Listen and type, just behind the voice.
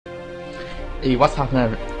Hey, what's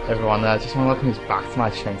happening, everyone? I just want to welcome you back to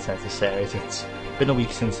my Train Centre series. It's been a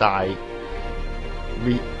week since I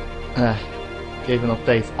gave an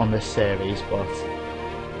update on this series, but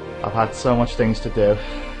I've had so much things to do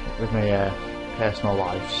with my personal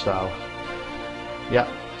life, so yeah,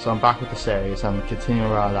 so I'm back with the series and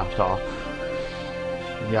continuing where I left off.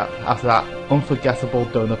 Yeah, after that unforgettable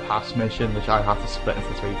Donor Pass mission, which I had to split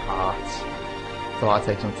into 3 parts, thought I'd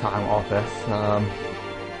take some time off it.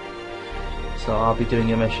 So I'll be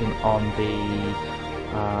doing a mission on the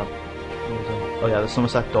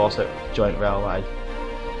Somerset Dorset Joint Railway,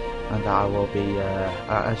 and I will be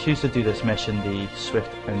I choose to do this mission, the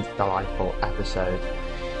Swift and Delightful episode,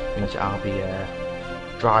 in which I'll be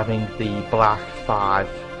driving the black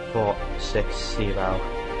 5460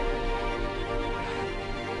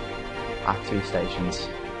 at 3 stations.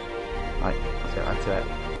 Right, let's get back to it.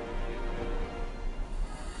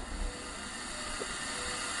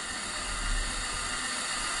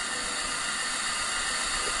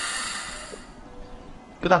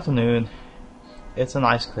 Good afternoon. It's a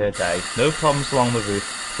nice clear day. No problems along the route,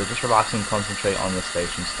 so just relax and concentrate on your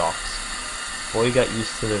station stops. Before you get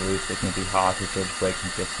used to the route, it can be hard to judge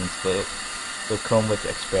braking distance, but it will come with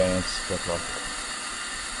experience. Good luck.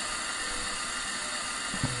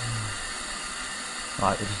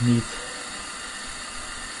 Right, we just need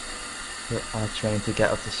our train to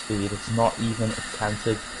get up to speed. It's not even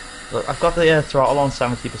attempted. Look, I've got the throttle on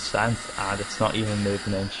 70% and it's not even moved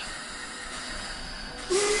an inch.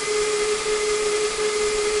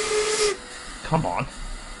 Come on,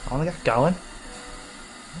 I want to get going.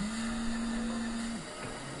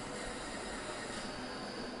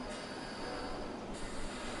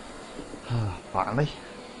 Finally.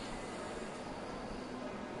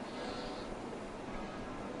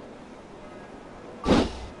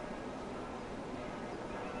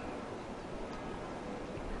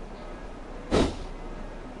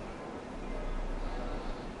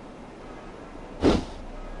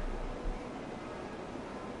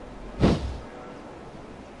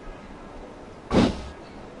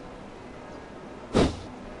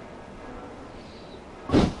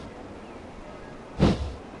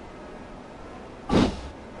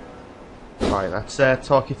 Right, let's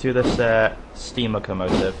talk you through this steam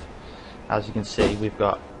locomotive. As you can see,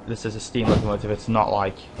 this is a steam locomotive. It's not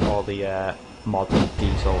like all the modern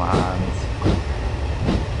diesel and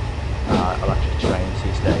electric trains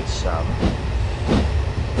these days. So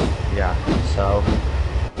yeah, so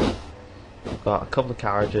we've got a couple of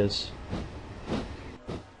carriages.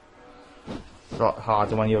 It's a lot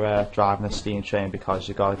harder when you're driving a steam train because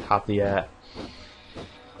you got to have the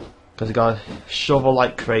because you got to shovel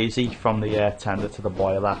like crazy from the tender to the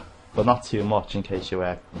boiler, but not too much in case you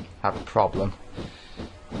have a problem.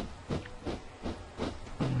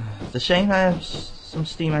 It's a shame some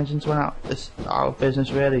steam engines went out of business,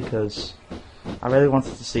 really, because I really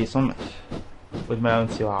wanted to see some with my own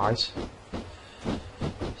 2 eyes.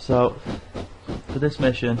 So for this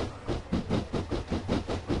mission,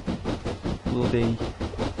 we'll be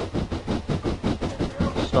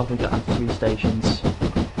stopping at 3 stations.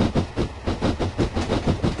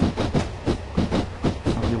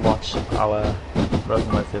 Watch our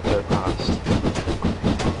locomotive go past.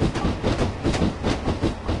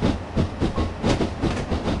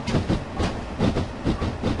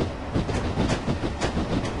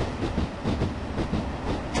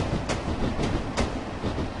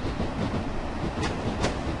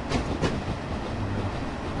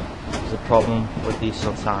 There's a problem with these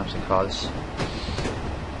sometimes because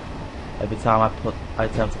every time I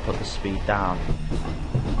attempt to put the speed down,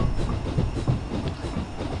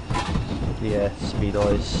 the speed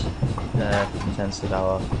always tends to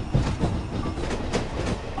go up.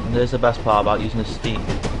 And there's the best part about using the steam.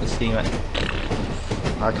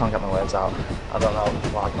 I can't get my words out. I don't know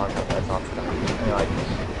why I can't get my words out today. Anyway,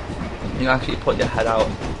 you can actually put your head out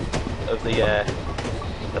of the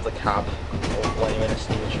cab when you're in a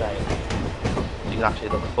steam train. You can actually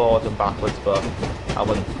look forward and backwards, but I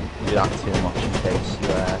wouldn't do that too much in case you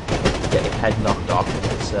get your head knocked off.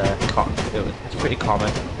 It's pretty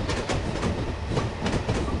common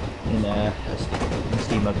in a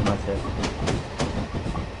steam locomotive.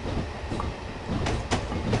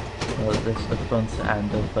 So this is the front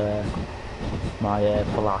end of my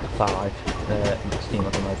Black 5 steam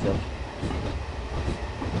locomotive.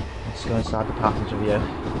 Let's go inside the passenger view.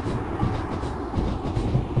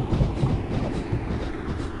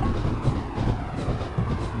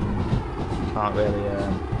 Can't really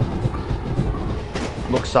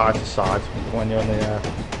look side to side when you're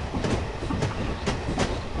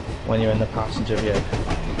in the passenger view.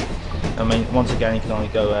 I mean, once again, you can only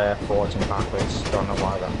go forwards and backwards. Don't know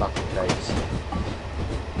why that's the case.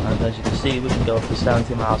 And as you can see, we can go up to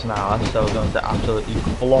 70 miles an hour, so we're going to absolutely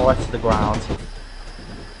floor it to the ground.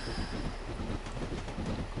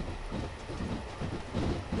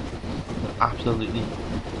 Absolutely.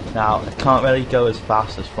 Now, I can't really go as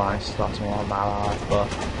fast as flying slots and one mile an hour, but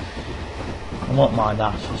I won't mind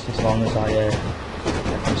that, just as long as I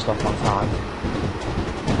can stop on time.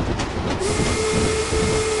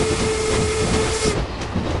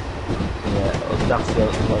 Yeah, that's the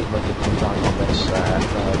locomotive that comes out on this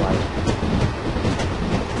railway.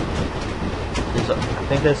 I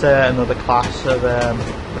think there's another class of,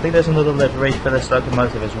 I think there's another livery for this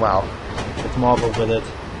locomotive as well. It's more of a withered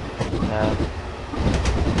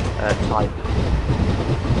type.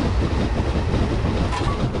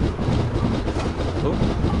 Ooh,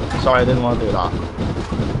 sorry, I didn't want to do that.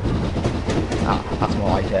 Ah, that's more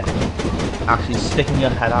like it. Actually sticking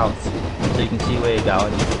your head out so you can see where you're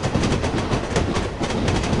going.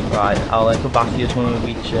 Right, I'll come back to you when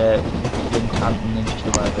we reach Wincanton in just a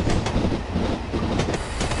moment.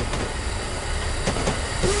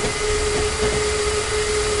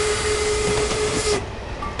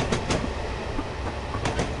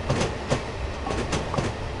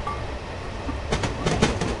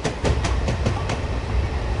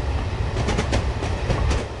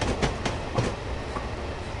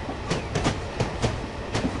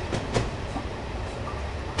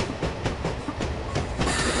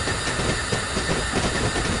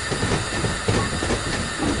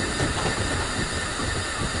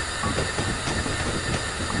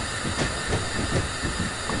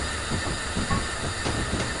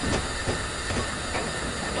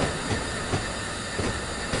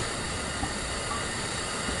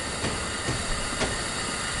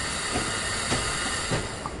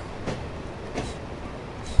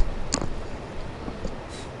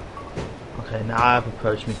 Okay, now I've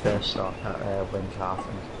approached my first stop at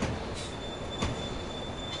Wincanton.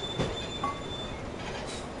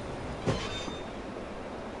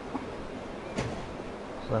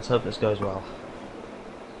 So let's hope this goes well.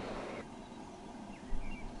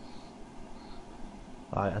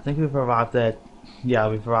 Right, I think we've arrived there. Yeah,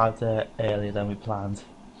 we've arrived there earlier than we planned.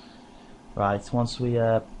 Right, once we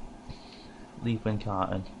leave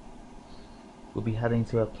Wincanton, we'll be heading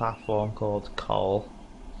to a platform called Cole.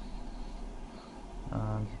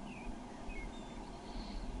 And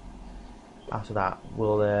after that,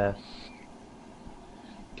 we'll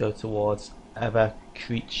go towards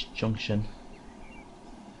Evercreech Junction,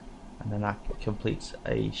 and then that completes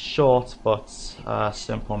a short but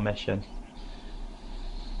simple mission.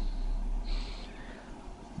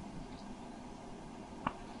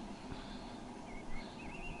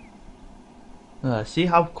 See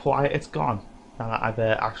how quiet it's gone now that I've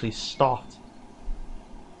actually stopped.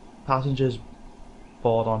 Passengers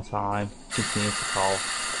board on time, continue to call.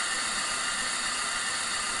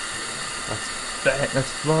 Let's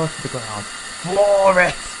floor it to the ground. Floor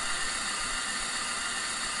it!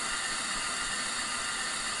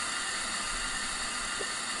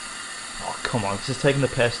 Oh come on, this is taking the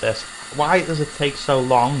piss, this. Why does it take so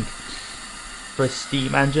long for a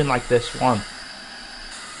steam engine like this one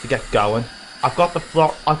to get going? I've got the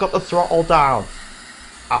throttle down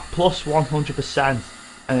at plus 100%,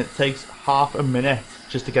 and it takes half a minute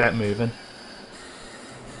just to get it moving.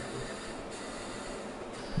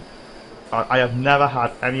 I have never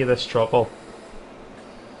had any of this trouble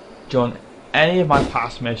during any of my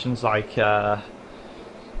past missions, like the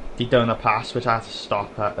Donor Pass, which I had to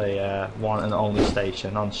stop at a one and only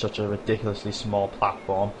station on such a ridiculously small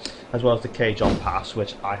platform, as well as the Cajon Pass,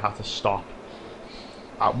 which I had to stop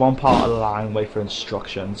at one part of the line, wait for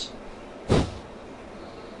instructions,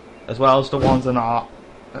 as well as the ones in our,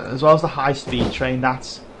 as well as the high-speed train.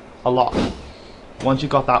 That's a lot. Once you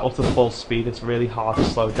got that up to full speed, it's really hard to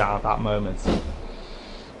slow down at that moment,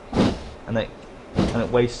 and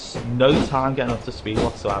it wastes no time getting up to speed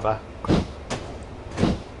whatsoever.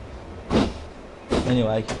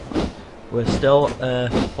 Anyway, we're still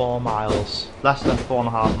 4 miles, less than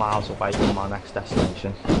 4.5 miles away from our next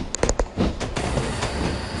destination.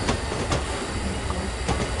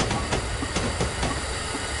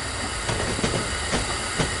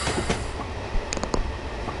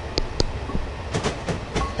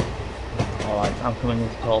 I'm coming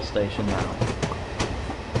into Cole Station now.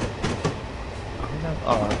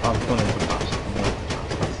 Oh, I'm coming into Pass.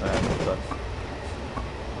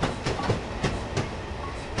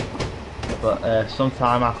 But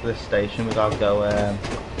sometime after this station, we gotta go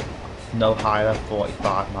no higher than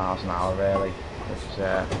 45 miles an hour, really, which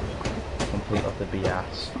is complete utter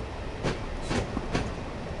BS.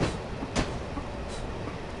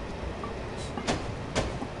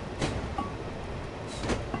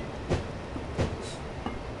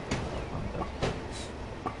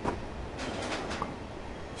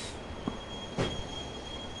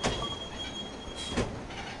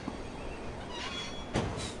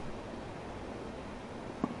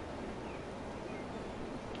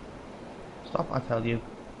 Stop, I tell you.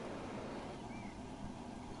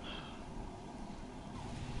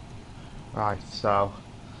 Right, so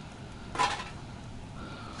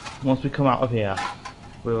once we come out of here,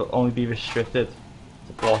 we'll only be restricted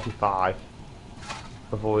to 45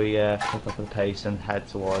 before we pick up the pace and head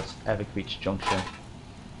towards Evercreech Junction.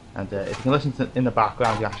 And if you can listen to in the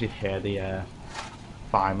background, you actually hear the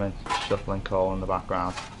fireman shuffling coal in the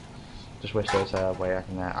background. Just wish there was a way I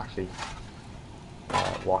can actually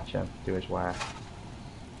watch him do his work.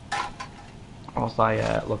 Whilst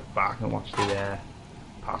I look back and watch the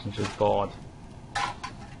passengers board.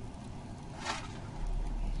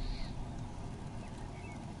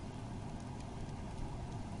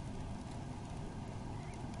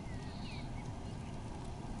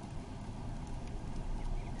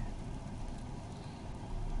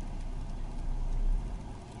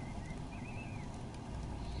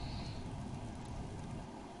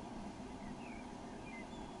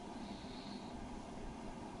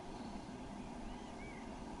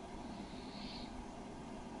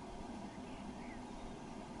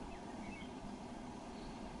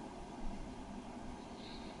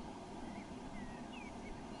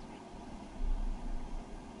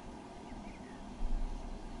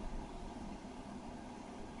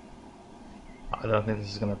 I don't think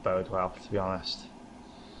this is going to bode well, to be honest.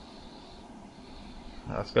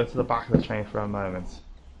 Let's go to the back of the train for a moment.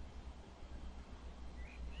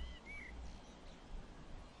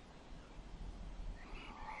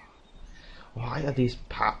 Why are these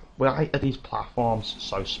platforms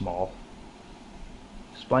so small?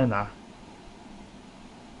 Explain that.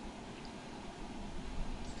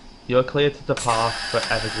 You're clear to depart for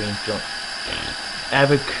Evercreech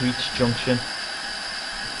Junction.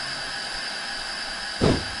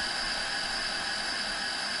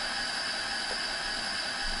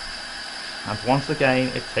 And once again,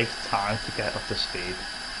 it takes time to get up to speed.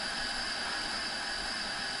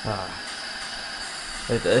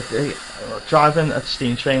 Driving a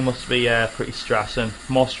steam train must be pretty stressing.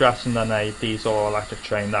 More stressing than a diesel or electric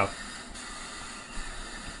train, though.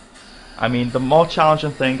 I mean, the more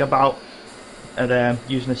challenging thing about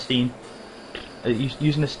using a steam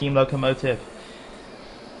locomotive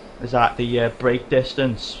is that the brake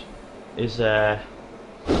distance is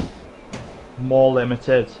more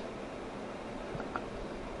limited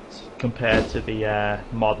compared to the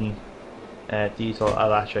modern diesel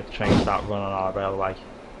electric trains that run on our railway.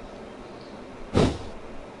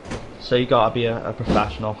 So you gotta be a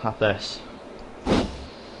professional at this.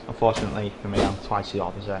 Unfortunately for me, I'm twice the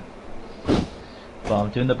opposite. But I'm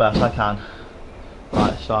doing the best I can.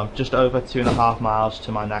 Right, so I'm just over 2.5 miles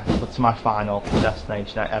to my final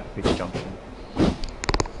destination at Evercreech Junction.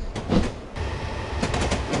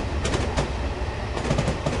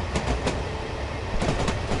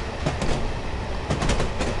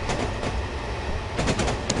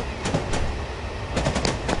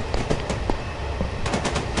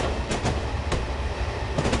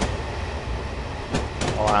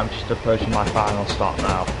 I'm just approaching my final stop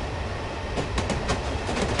now.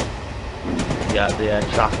 Yeah, the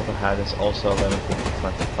track up ahead is also limited to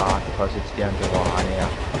 25 because it's the end of the line here.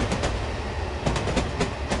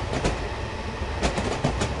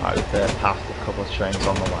 Right, we've passed a couple of trains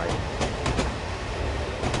on the way.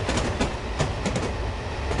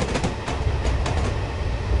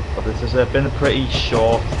 But this has been a pretty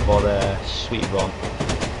short but sweet run.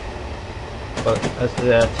 But as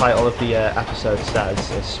the title of the episode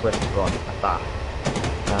says, a swift run at that.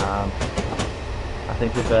 I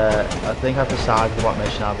think I've decided what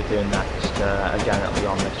mission I'll be doing next. Again, it'll be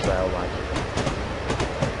on this railway.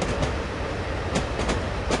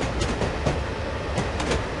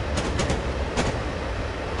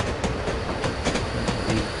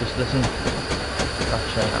 Just listen to that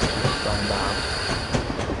train actually slowing down.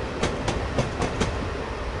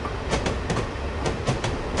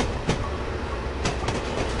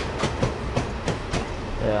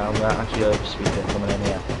 Yeah, I'm actually over speeding coming in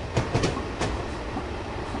here.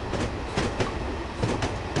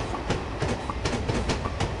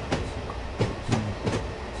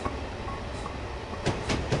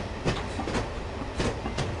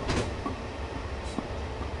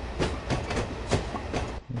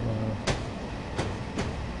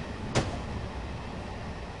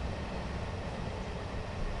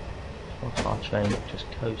 Watch our train just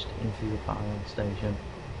coast into the final station.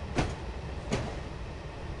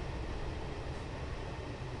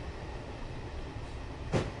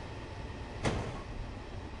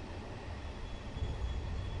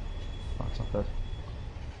 That's not good.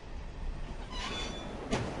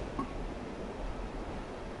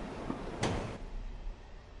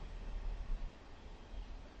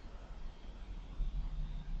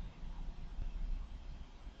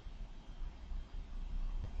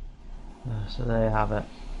 So there you have it.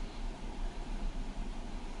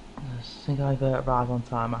 I think I've arrived on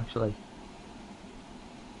time actually.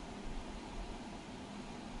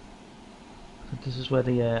 I think this is where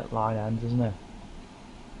the line ends, isn't it?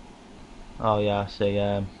 Oh yeah, I see.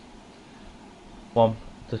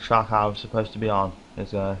 The track I was supposed to be on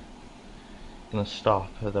is gonna stop.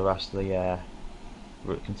 The rest of the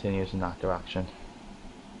route continues in that direction.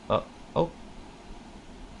 Oh,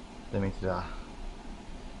 didn't mean to do that.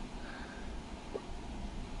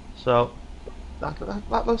 So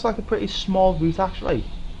that looks like a pretty small route actually,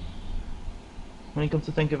 when you come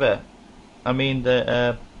to think of it. I mean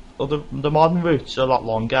the modern routes are a lot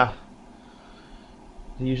longer.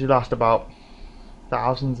 They usually last about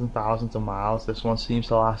thousands and thousands of miles. This one seems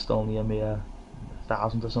to last only a mere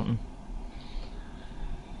 1,000 or something.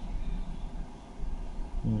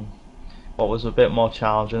 What was a bit more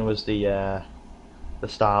challenging was the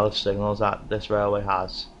style of signals that this railway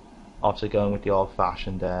has. Obviously going with the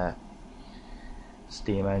old-fashioned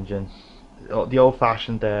steam engine, the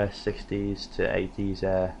old-fashioned 60s to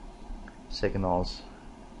 80s signals,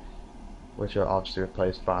 which are obviously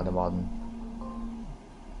replaced by the modern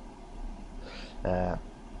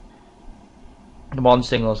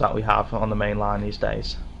signals that we have on the main line these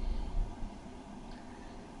days.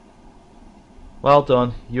 Well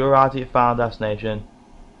done, you arrived at your final destination,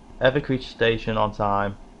 Evercreech Station on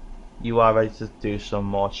time. You are ready to do some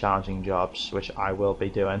more challenging jobs, which I will be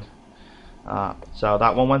doing. So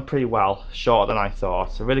that one went pretty well, shorter than I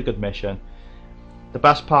thought. A really good mission. The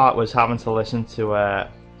best part was having to listen to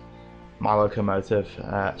my locomotive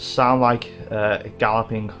sound like a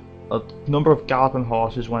number of galloping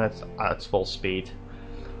horses when it's at its full speed.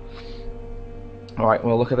 Alright,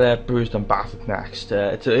 we'll look at the bruised and battered next.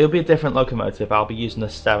 It'll be a different locomotive. I'll be using the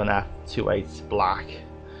 7F28 Black.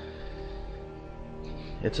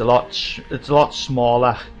 It's a lot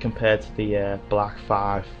smaller compared to the Black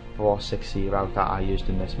 5460 that I used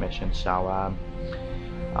in this mission. So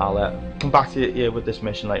I'll come back to you with this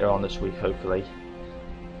mission later on this week. Hopefully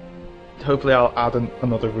I'll add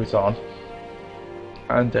another route on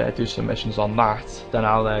and do some missions on that. Then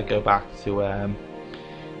I'll go back to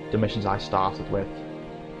the missions I started with.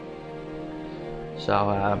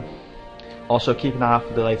 So also keep an eye out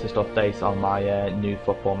for the latest update on my new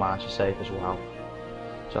Football Manager save as well.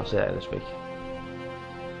 So I'll see you later this week.